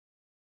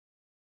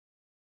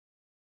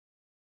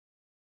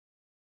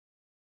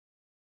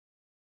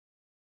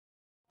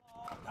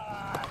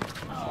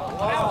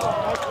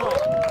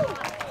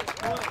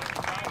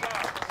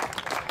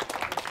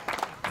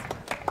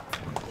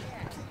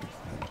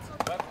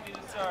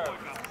serve.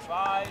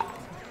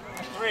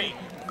 5-3.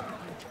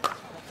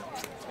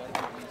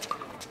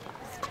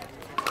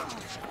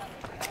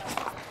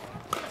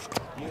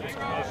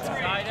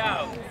 Side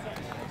out.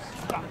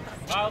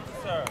 Foul to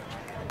serve.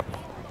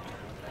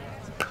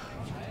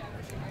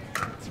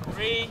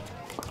 3-5.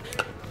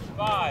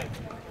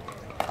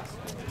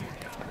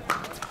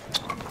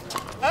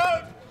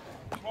 Out.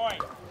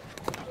 Point.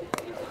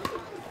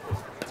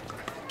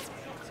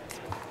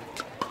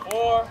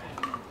 4-5.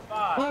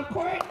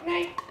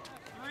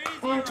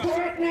 On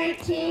court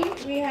 19,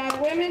 we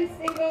have women's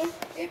singles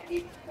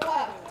 50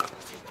 plus.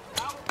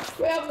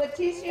 We have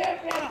Leticia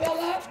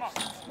Brambilla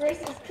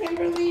versus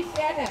Kimberly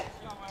Bennett.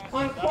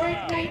 On court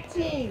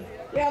 19,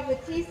 we have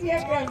Leticia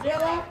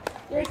Brambilla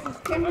versus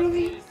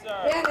Kimberly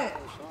Bennett.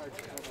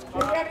 The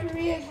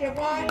referee is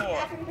Yvonne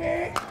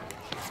Hackenberg.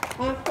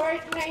 On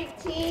court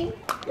 19,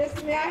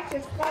 this match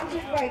is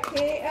sponsored by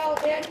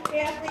KLN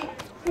Family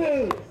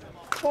Foods.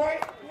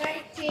 Court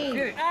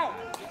 19. Out.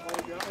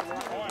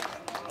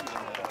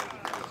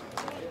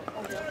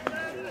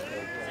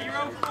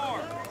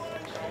 0-4.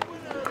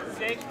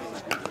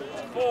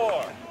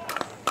 6-4.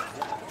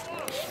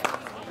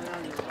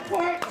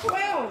 Court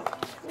 12,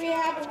 we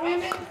have a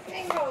women's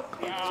singles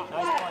 50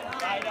 plus.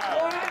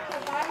 Laura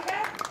Kalanda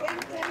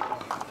Benson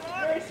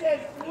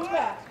versus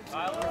Luba.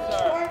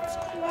 Court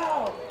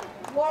 12,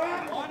 Laura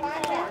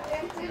Kalanda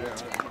Benson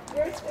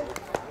versus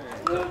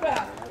Luba.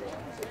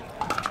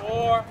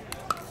 4-6.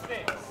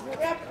 The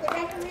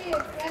referee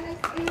is Dennis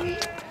Dewey.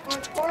 On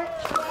court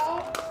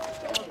 12,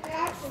 this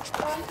match is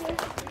sponsored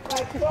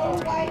by Pro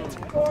Life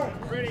Sports.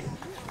 Ready.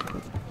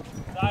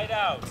 Side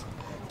out.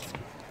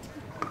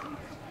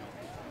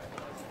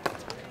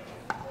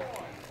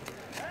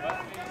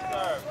 Wesley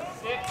serve.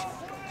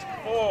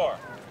 6-4.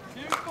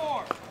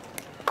 2-4.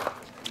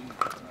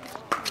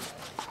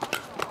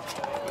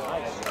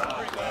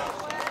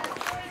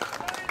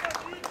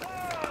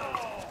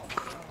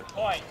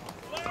 Point.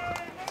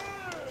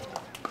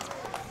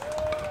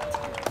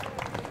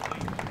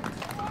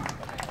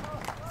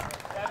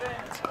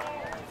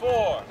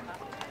 7-4.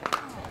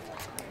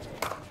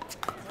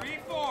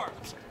 3-4.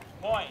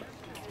 Point.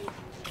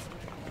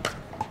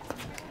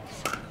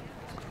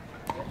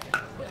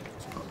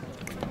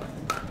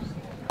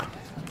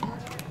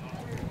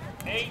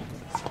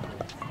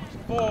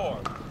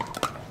 8-4.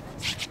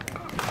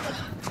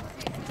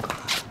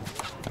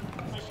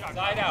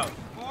 Side out.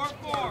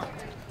 4-4.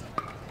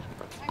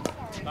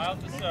 Foul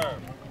to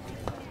serve.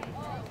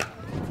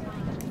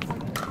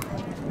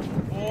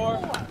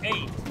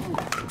 4-8.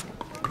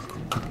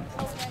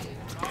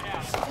 Side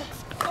out.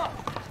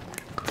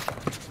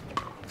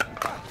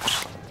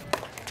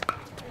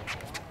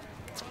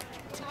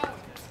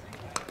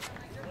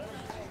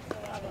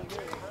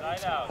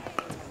 Side out.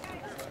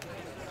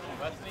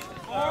 Wesley to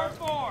serve.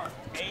 4-4.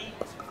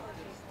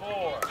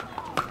 8-4.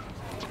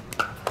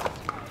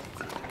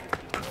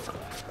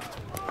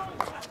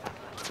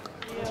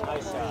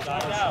 Nice shot.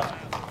 Side out.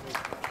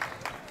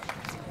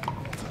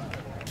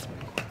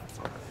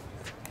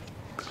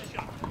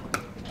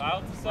 Foul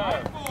to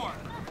serve.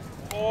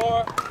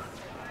 4-8.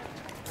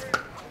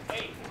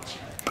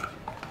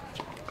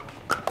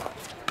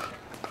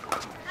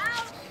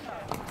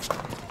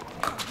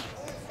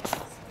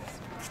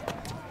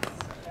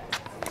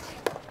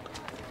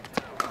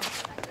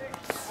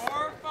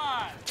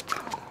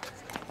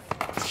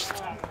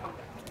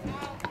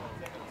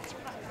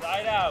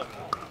 Side out.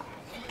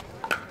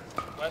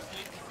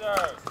 Wesley to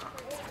serve.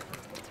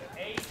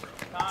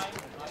 8-9.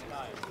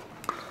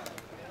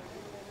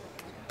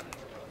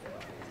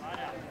 Side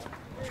out.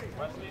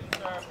 Wesley to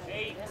serve.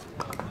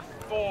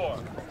 8-4.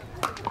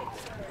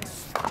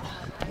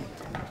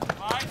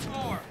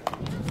 5-4.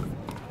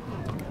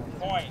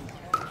 Point.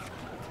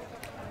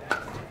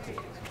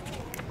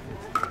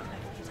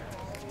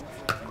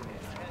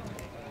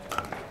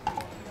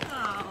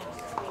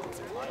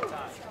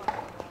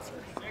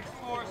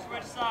 6-4.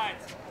 Switch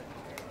sides.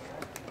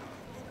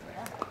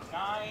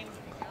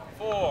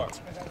 9-4.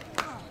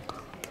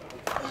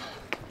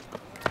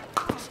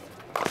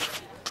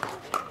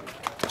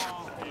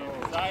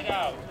 Side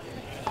out.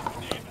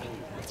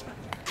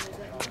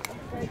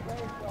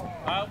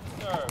 Out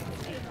serve.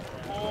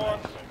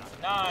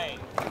 4-9.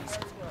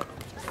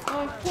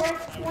 On court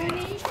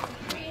 20,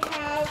 we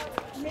have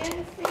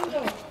men's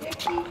singles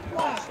 50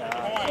 plus.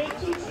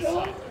 JT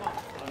Schultz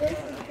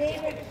versus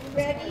David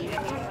Reddy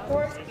on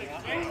court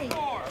 20.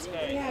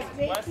 We have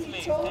JT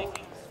Schultz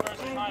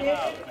and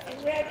David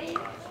Reddy.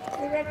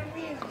 The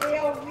referee is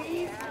Dale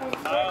Reeves on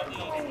court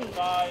 20.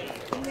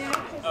 The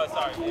match is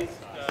sponsored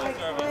by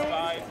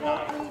Clarence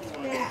Walton's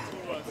match.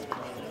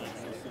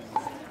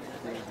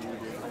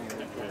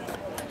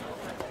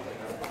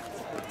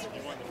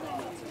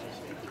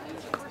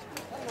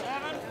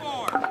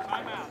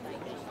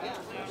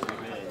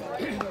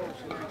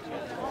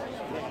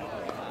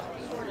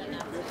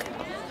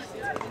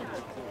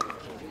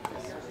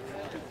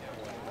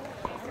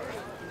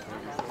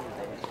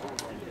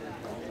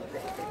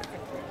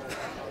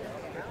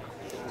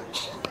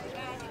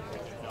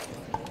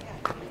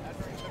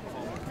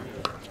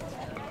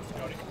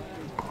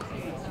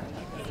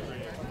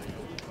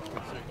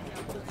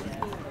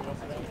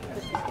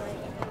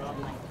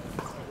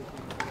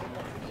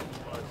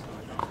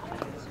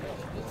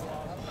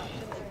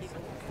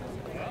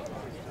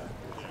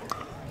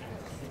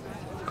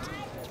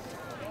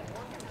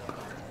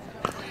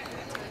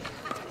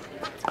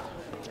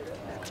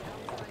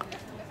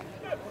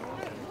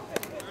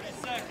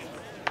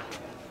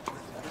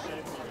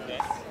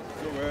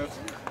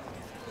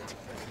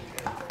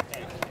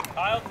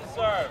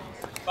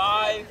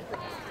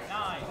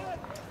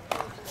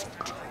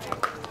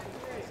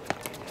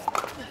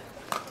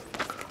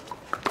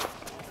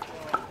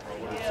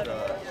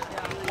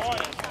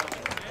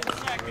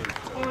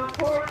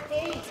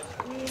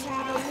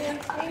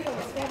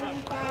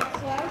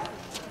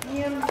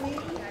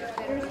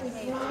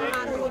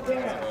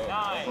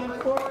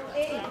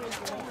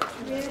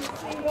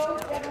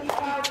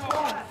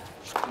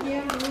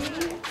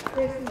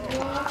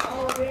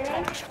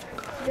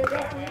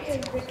 referee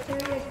is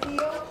Victoria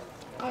Seal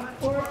on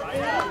court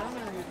 8.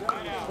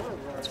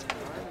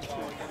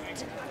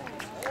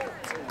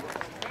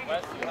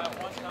 Wesley, you have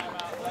one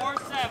timeout.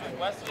 4-7.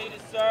 Wesley to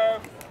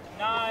serve.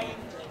 9-6.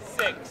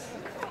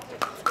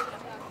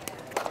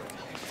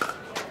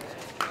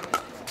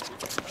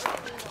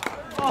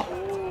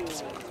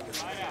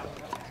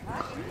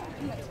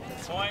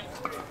 Point.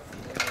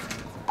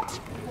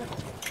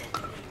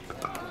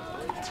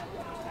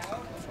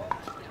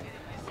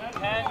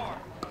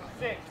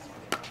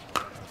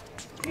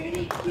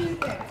 Judy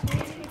Cusick,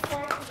 please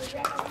report to the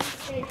referee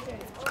station.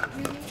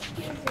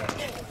 Judy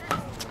Cusick.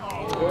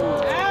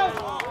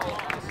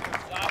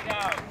 Side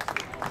out.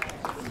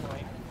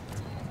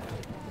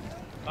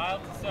 Kyle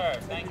to serve.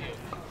 Thank you.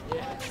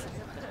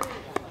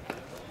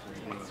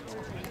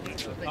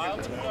 Kyle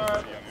to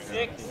serve.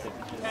 6-10.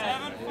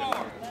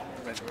 7-4.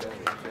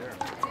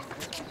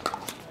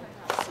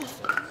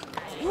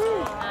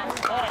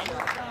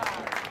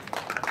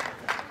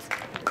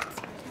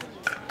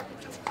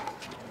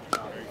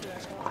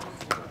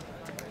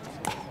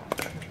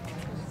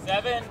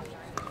 Seven,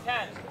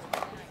 10.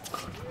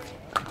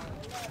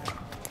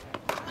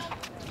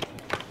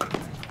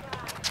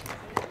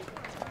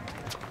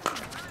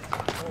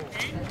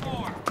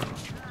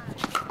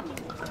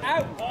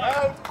 Out.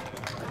 Out.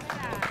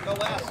 Go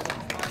West.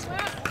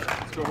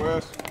 Let's go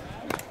West.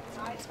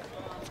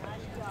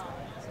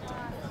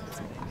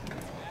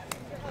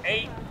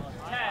 8,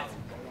 10.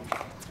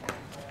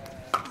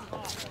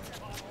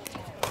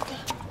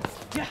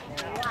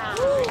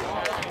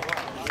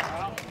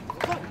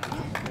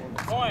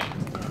 Point.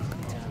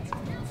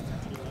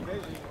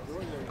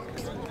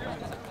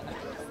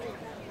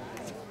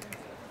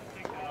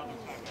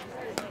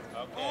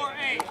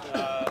 Okay. 4-8.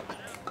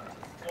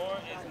 Score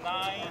is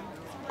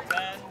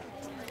 9-10.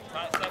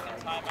 Second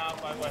timeout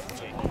by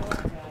Wesley.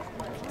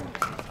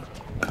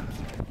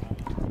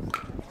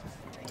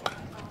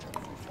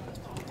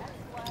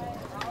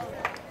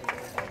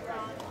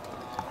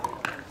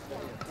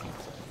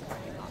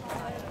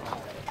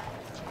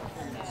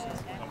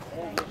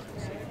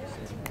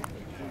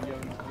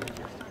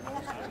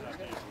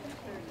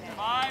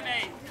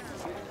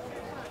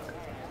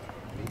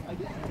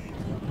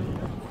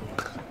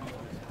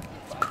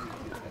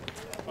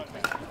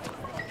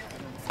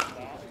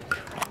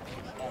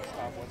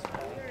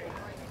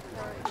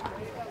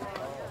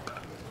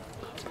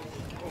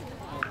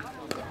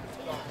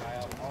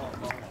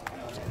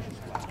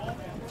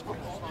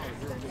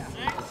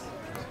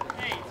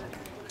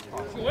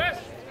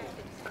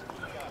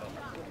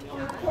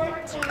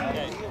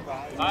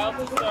 Kyle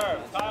to serve.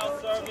 Kyle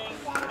serving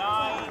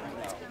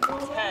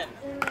 9-10.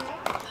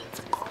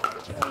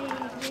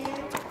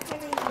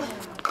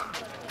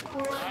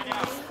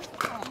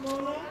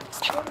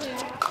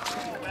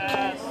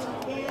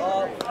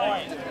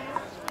 Point.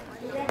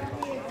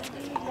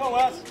 Go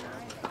West.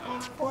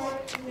 On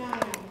court 9.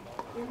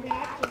 Your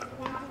match is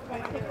sponsored by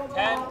 10,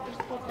 Pickleball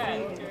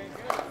Incorporated.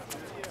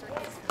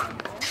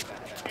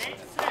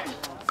 8-6.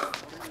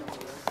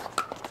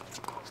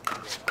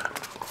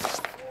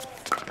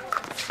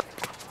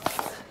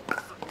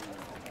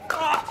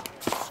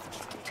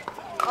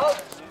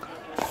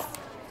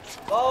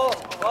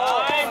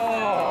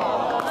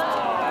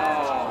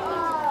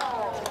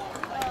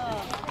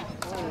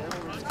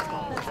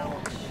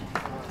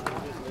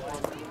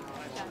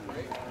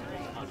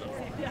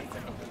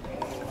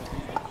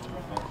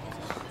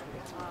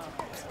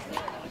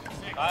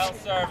 Kyle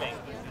serving.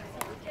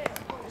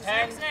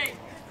 10,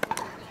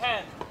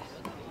 10.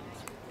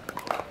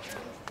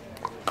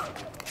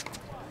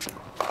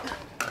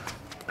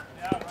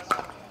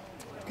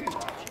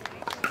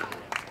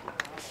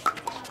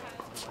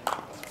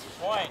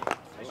 Point.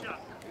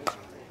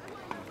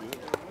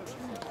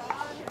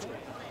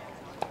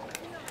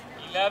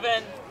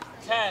 11,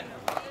 10.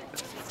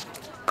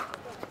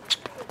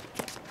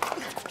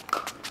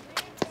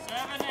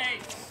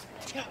 7-8.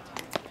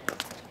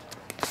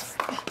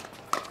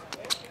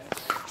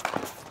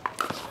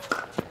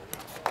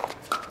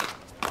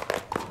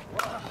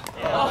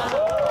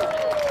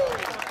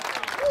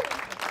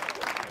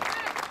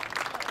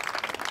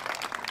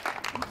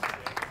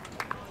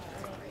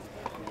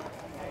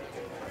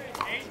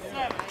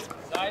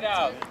 Side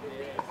out.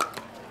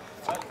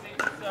 Let's see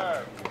the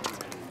serve.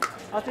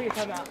 I'll take a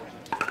timeout.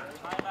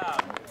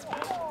 Timeout.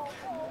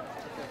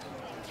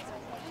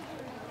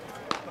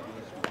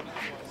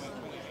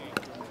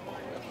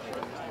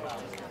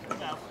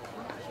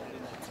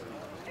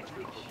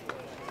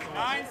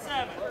 Nine,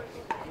 7.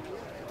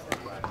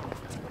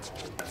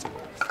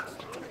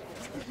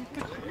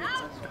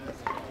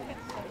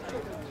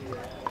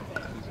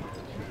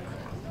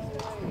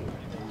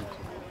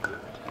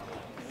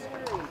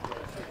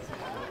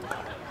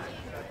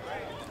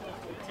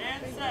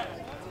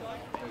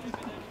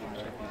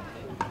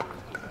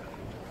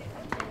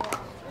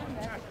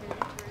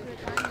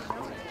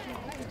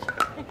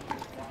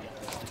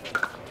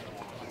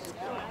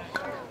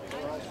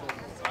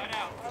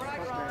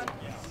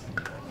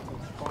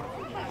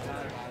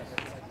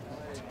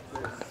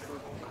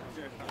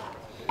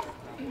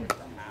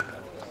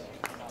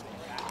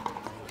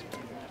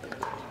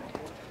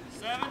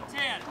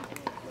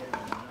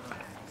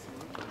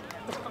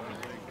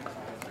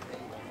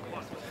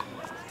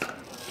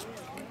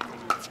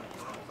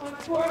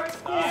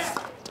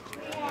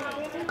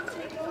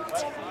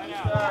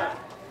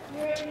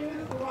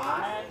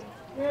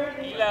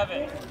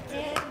 11.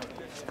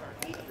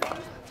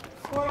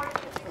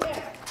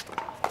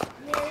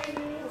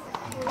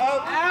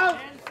 Out.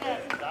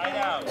 Side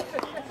out.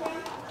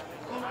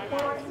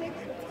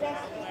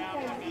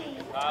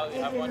 Kyle,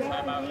 you have one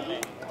timeout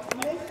remaining.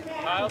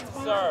 Kyle to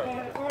serve.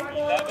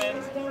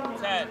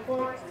 11-10.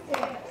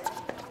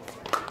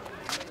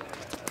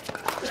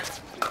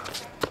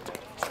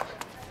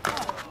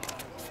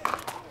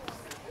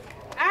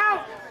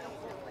 Out.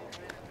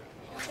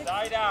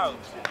 Side out.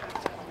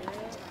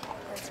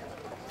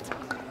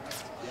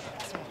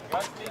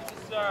 Wesley to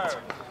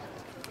serve.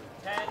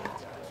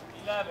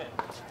 10-11.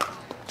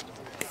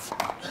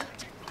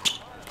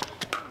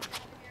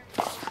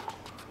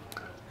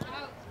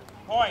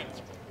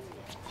 Point.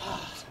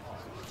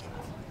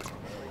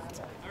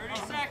 30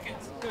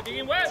 seconds. Good,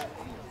 digging wet.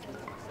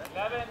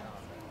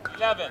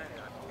 11-11.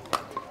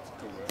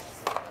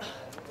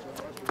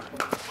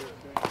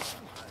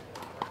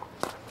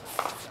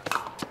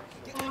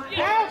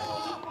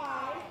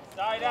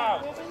 Side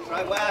out.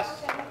 Try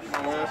West.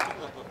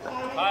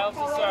 Kyle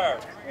to serve.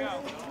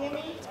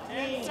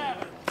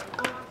 10-7.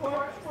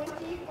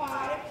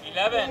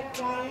 11.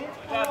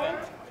 11.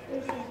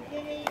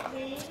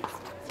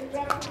 The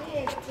referee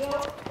is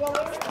Bill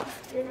Buller.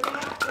 Your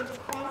match is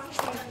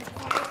sponsored by the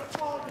highest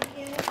quality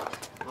unit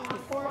on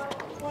court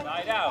 25.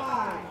 Side out.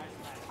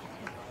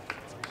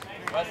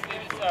 Wesley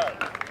to serve.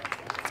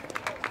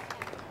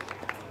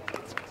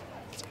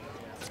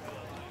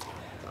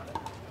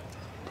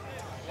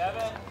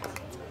 11.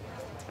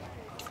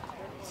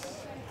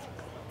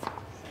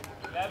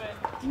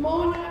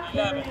 Mona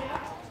 11.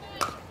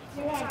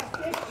 You have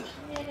 6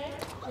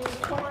 minutes to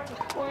report to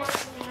court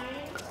 9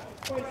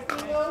 for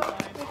single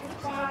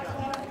 55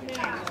 plus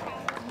match.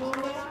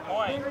 Mona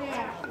Point.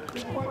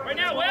 report Right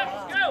now, Webb,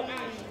 let's go.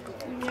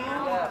 You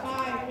now have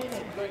 5 minutes.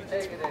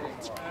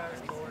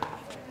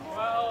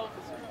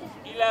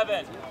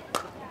 12-11.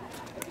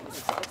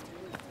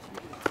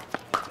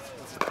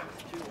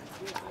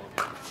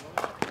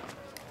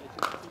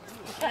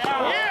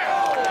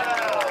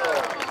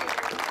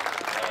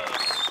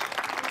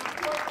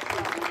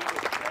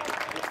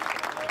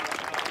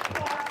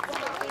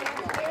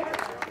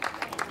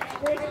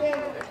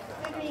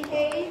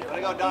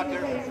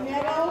 Doctor.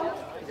 Medal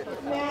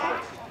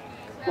match,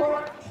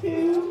 court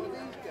 2,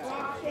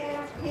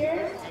 Roxanne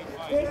Pierce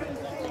versus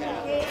Cindy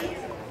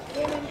Hayes,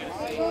 women's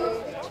singles,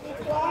 60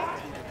 plus,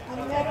 a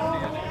medal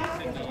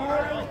match with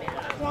Harley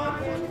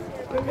Johnson,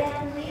 the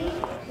referee.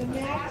 The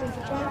match is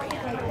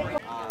sponsored by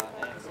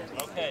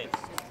Okay,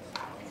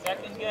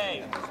 second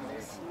game.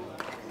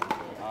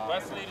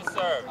 Wesley to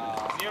serve.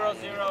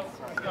 0-0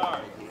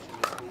 start.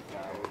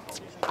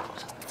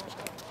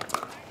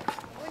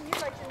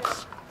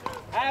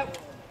 out.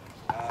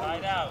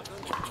 Side out.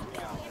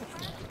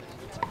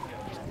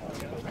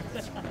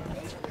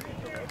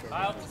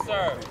 Kyle to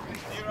serve.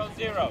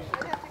 0-0.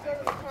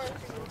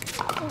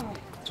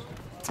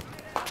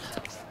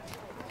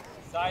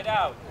 Side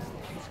out.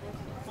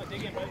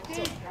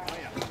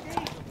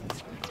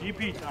 GP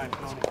time,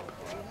 Tony.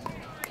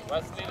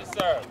 Wesley to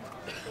serve.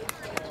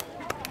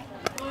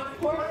 On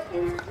court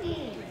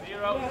 13.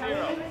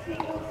 0-0.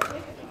 Singles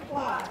 50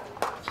 plus.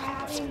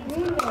 Kathleen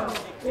Bruno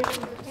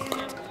versus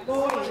Hannah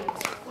Boyd.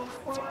 On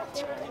court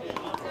 13.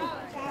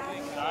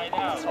 Kathleen Side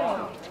out.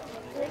 Bruno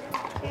versus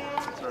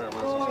Hannah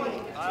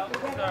Boyd. Kyle The to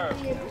serve.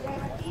 referee is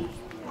Wesley.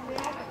 And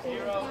that is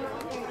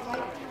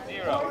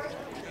 0-0.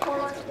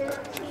 court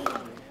 13.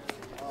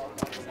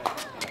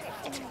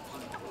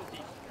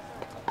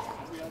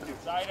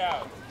 Side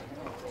out.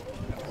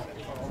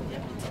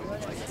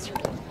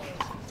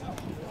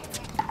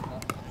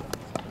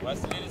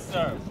 Wesley to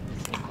serve.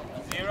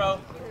 0-0.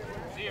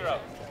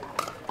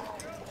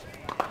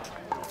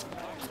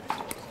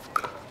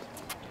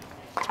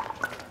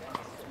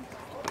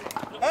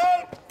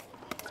 Help!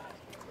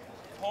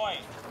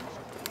 Point.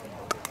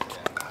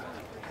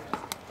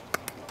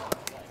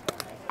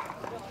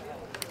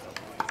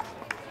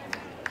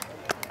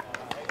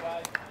 Hey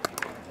guys.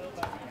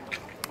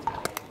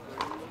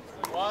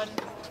 1-0.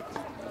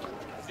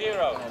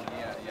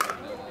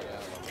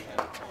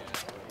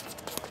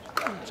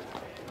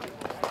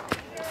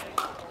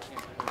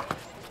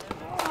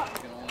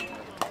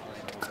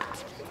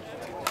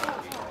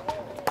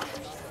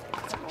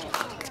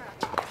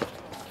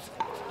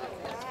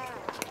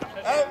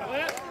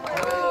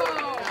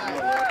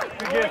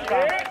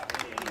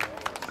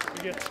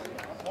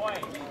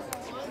 Point.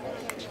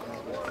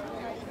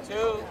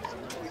 2-0.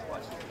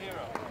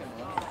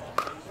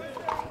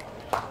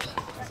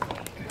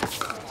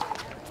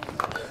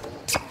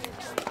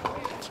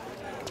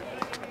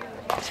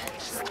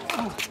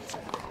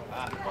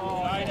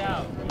 Side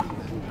out.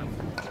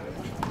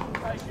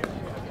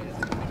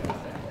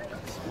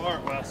 Smart,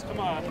 Wes. Come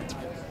on.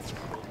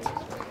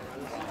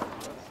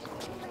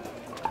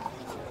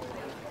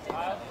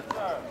 Kyle to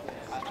serve.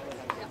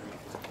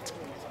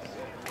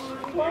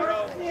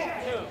 Court 6.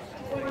 0-2.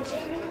 For the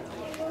women's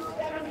singles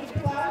 70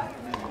 plus,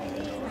 we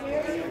need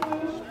Mary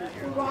Lou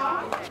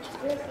Rock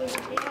versus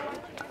Ann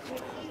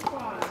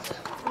McEacross.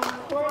 On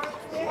court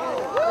 6,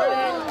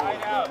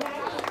 Side out. the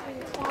match has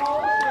been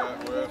called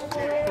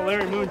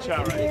Larry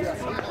Moonshot, right?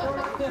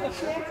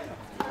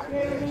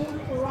 Larry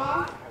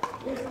Moonshot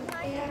versus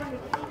Ann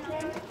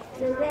McEachran.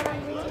 Your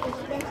referee is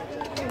Wesley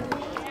and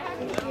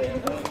she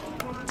is losing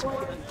on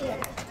court 6.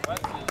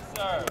 Wesley to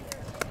serve.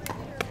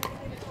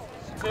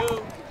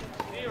 2-0.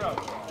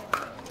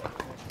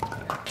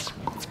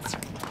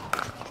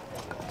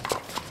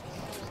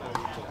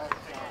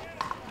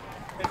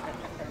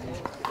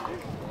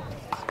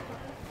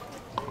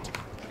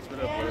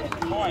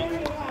 Point. You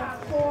have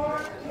 4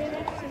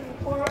 minutes in the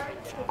court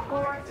to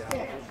court 6.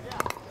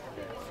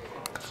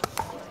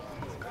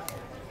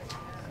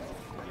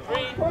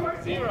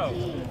 3-0.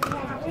 We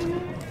have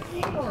women's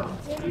singles,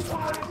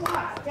 35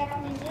 plus,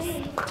 Stephanie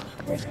Lee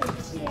versus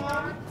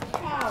Xian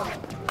Cao.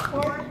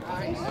 Court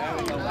 16.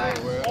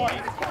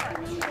 Point.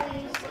 Stephanie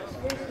Lee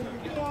versus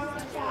Xian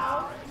Cao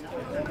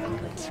for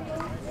women's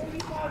singles,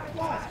 35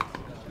 plus.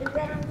 The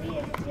referee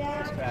is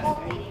Jan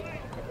Coffey.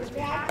 The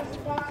match is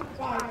sponsored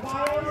by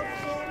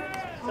Bioskin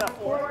on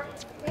court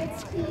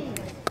 15.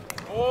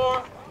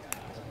 4-0.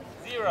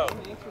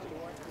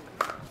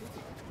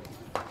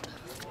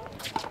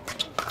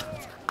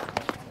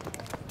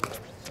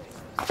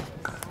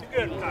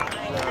 Good, pal.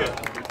 Good.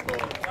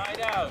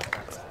 Side out.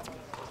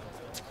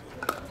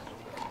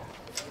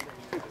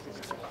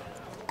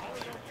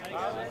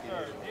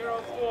 Silencer,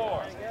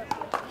 0-4.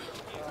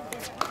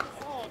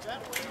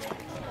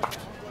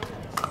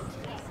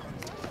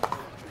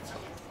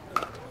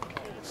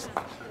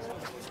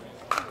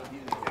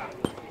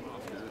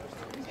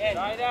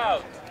 Side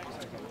out.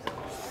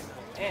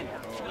 In.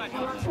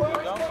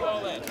 Don't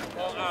fall in.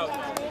 Fall out.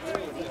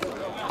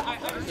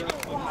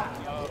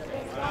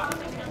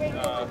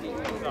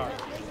 Sorry.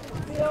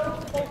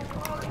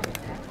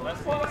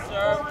 Wesley to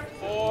serve.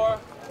 4-0.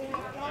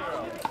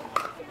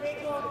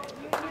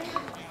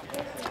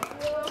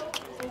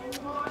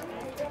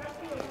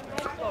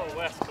 Oh,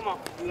 Wes, come on.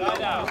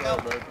 Side out.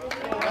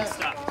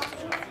 Stop.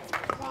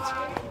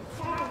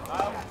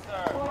 I'll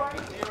serve.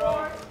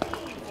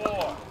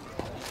 0-4.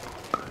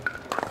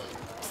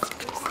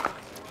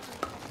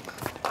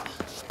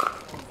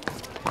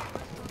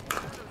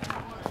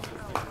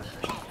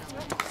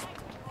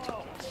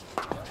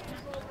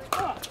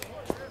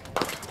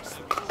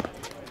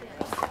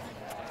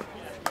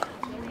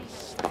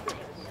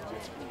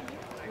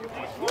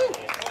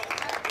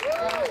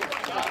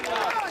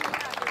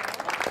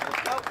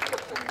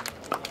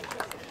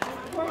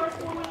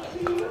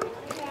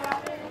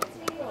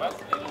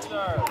 Wesley to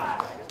serve.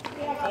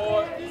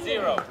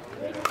 4-0.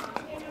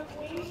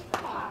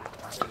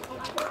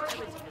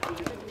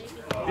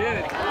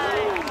 Good.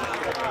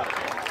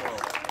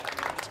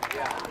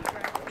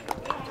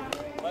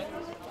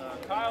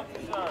 Kyle to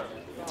serve.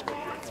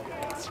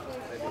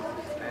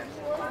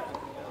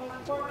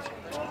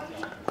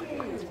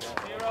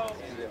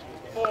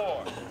 0-4.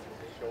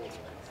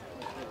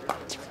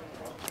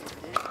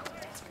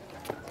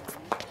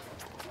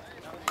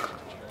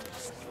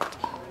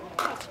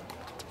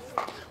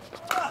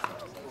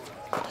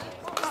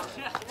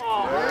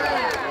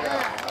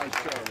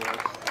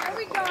 There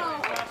we go.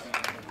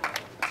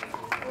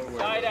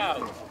 Side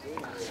out.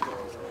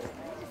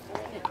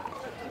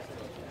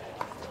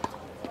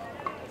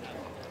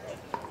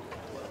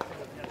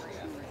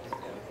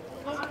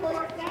 On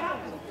court 7,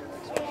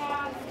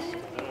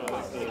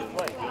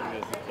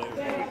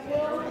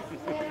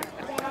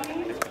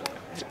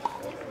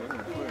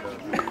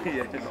 we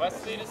have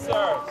Wesley to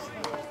serve.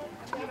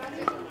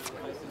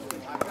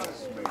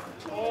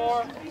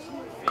 4-0.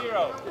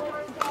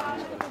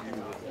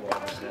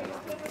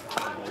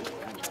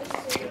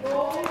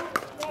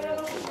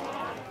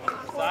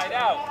 Side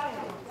out.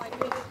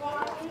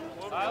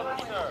 I'll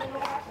serve.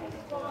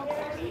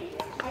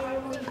 I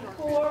will need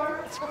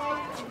 4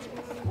 points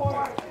to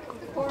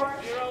court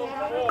 7.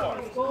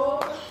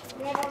 Gold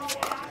medal match,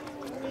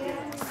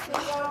 men's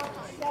single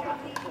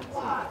 70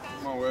 plus.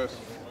 Come on, Wes.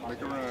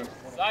 Make a run.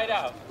 Side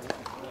out.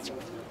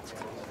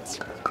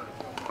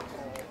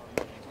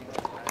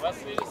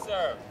 Wesley to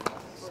serve.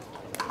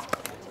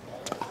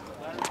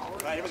 All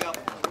right, here we go.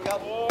 Here we go.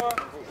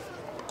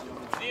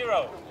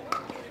 4-0.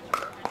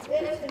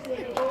 This is a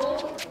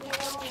gold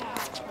medal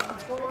match.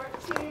 Court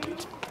 2,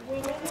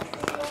 women's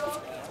single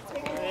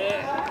 60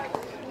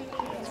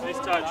 plus. Nice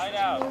touch. Side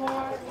out.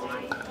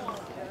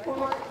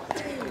 Court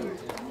 2,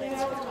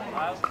 medal match.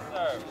 I'll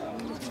serve.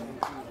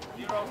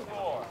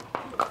 0-4.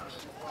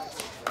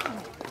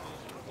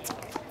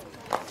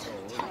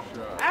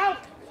 Out.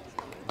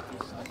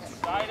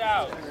 Side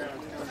out.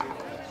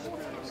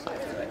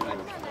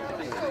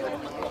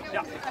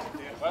 Yeah.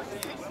 Wesley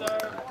to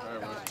serve. All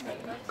right, Wes.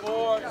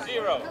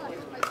 4-0.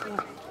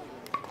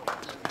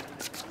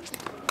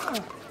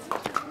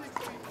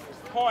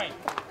 Point.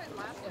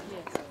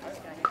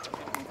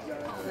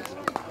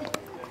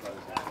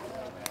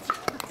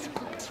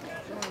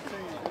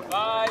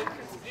 Five,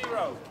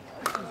 0.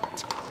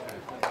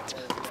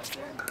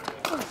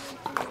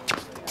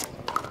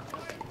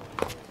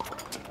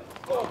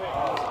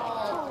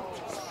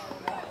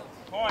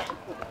 Point.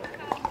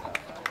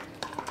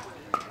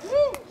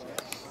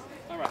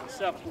 All right,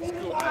 7. Let's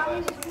go.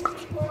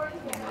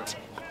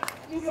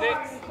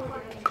 6-0.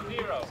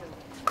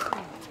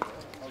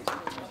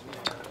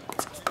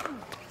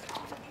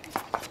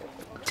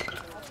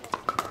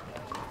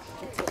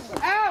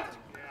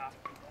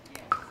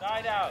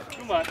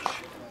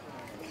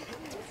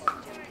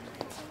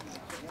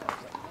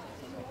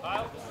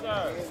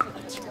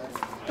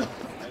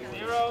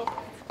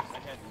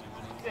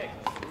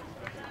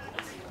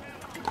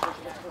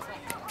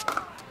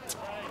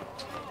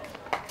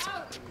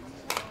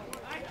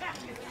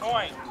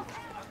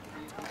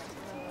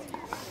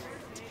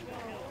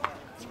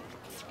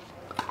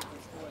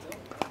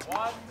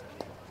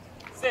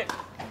 6.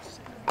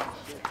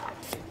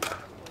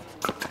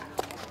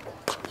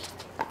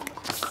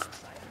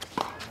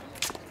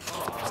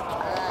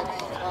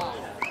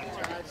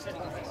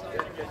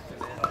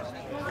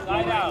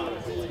 Side out.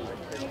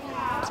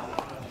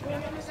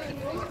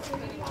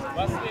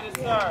 Wesley to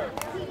serve.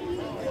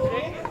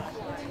 6-1.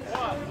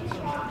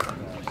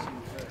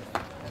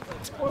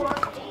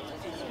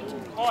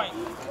 Point.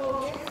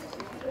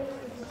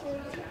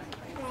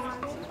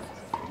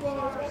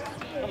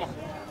 Come on.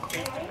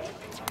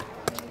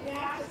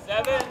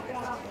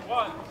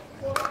 7-1.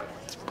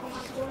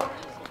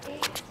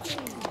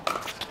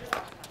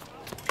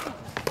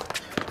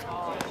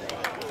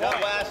 Go,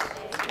 Wes.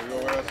 There you go,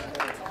 Wes.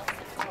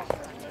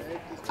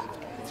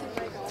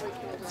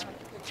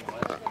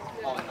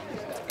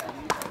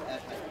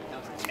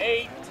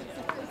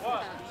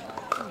 8-1.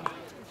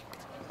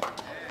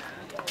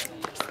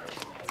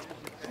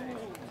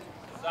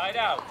 Side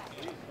out.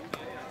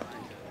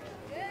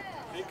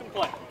 You can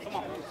play. Come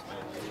on.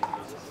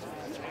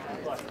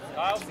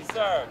 Kyle to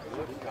serve.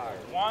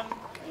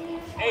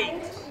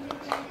 1-8.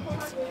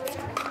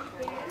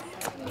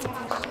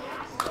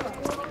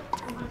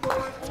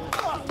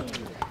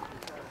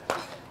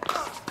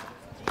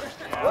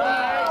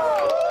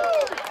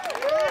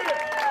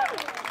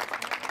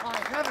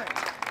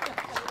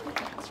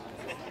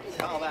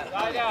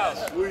 Side out.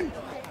 Sweet.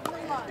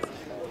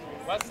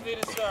 Wesley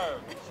to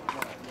serve.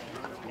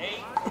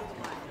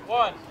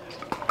 8-1.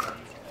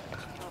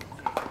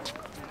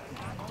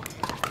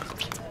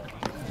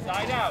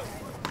 Side out.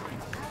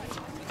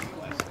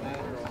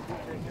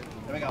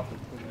 There we go.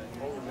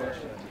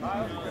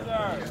 Kyle to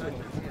serve.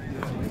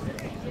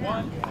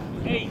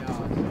 1-8.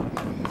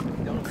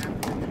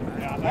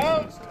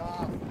 Out.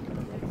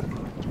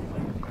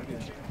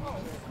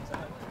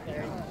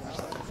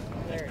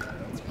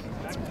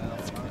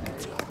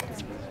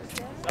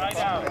 Side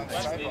out.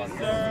 Wesley to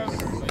serve.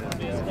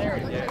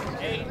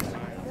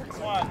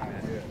 8-1.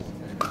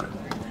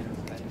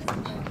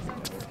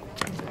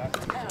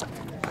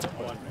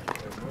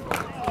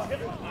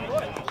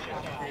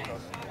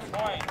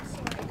 Points.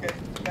 Okay,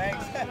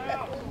 thanks.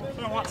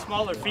 I want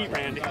smaller feet,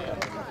 Randy.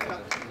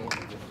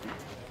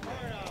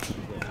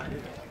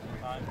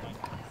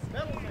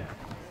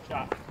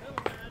 Shot.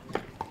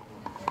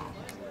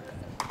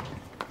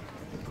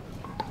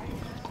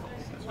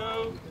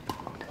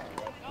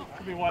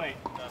 Could be 1-8.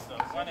 No, so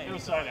 1-8. It'll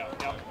side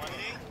out. Yep.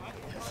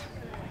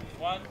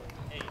 1-8.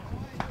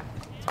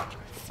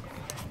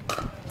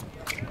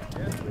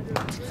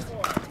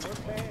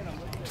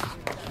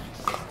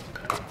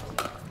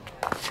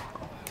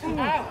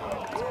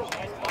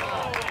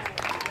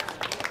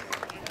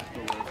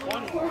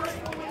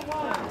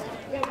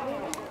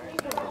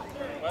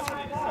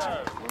 Wesley to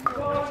serve.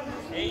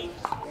 8-1.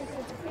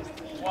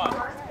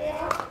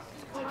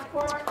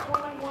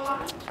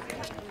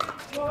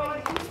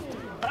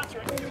 That's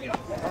right.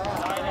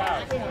 Side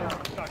out.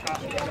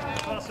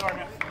 Oh, sorry,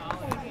 man.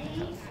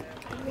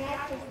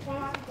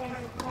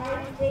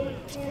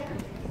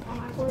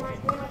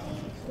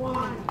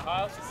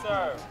 Kyle to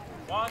serve.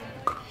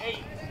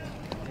 1-8.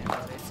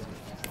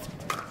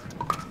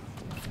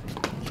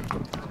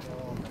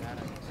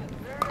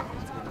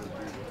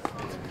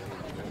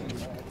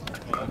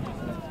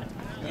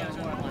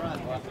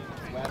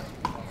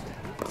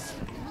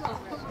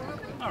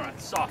 All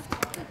right, soft.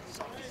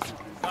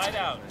 Side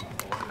out.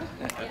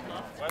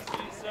 Wesley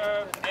to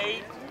serve.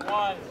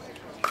 8-1.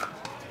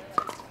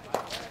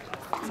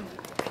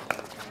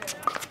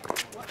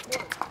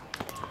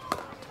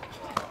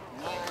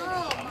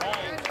 There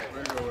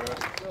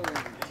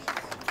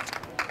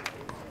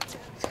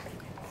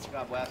you go, Wes. Good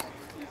job, Wes.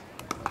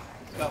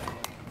 Let's go.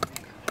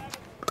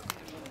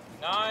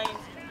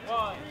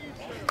 9-1.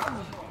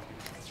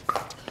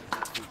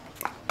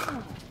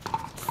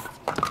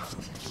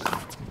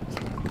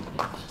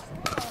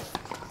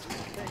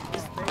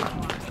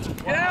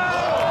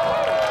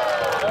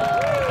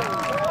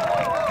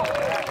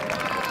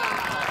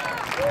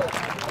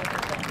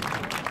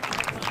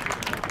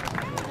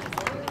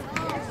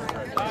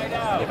 Side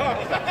out.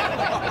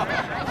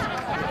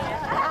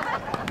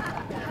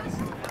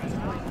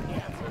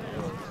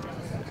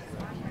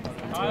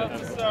 Kyle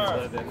to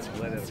serve.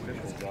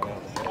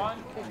 1-9.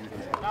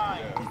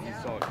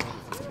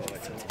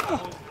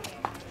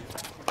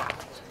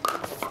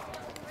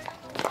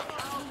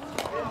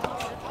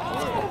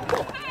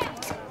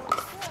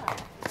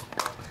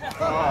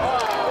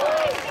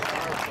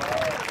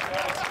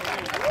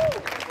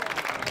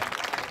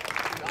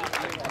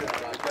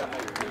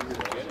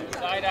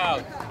 Side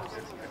out.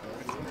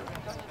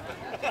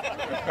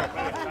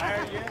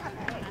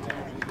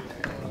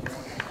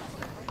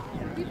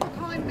 People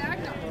calling back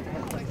now.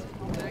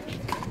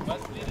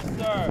 Wesley to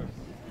serve.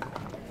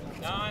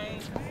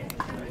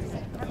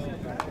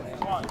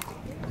 9-1.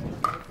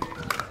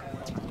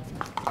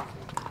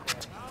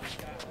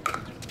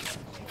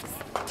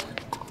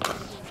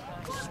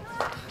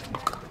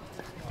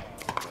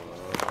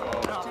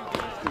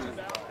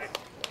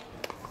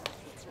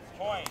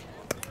 Point.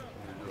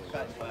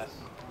 Catch, Wes.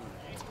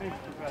 Thank you,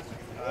 Professor.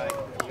 All right,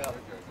 here we go.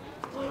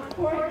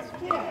 Court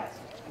 5th,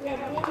 We have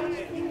women's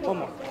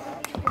singles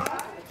 70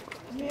 plus.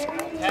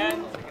 Mary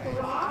 10,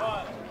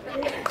 Ross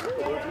 1.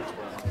 versus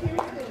Sarah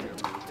Pearson.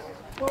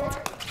 Court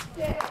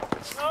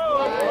 6.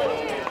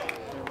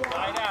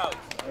 Line out.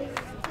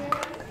 Versus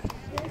Sarah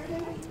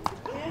Pearson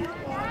and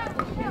Ross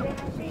will be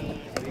refereed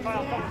at the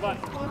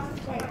match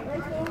sponsored by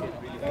Urso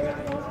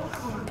Arizona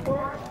on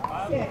Court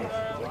 6.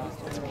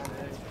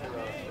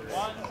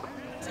 1,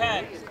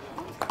 10.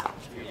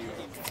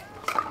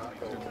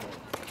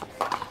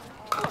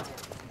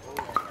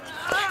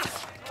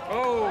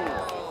 Oh!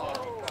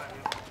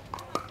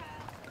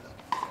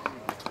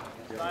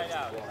 Line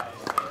out.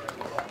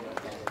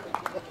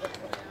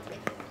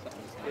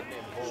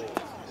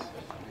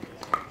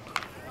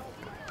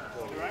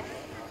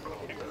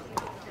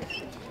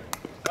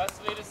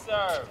 Wesley to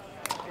serve.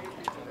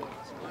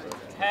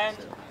 10,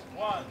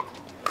 1.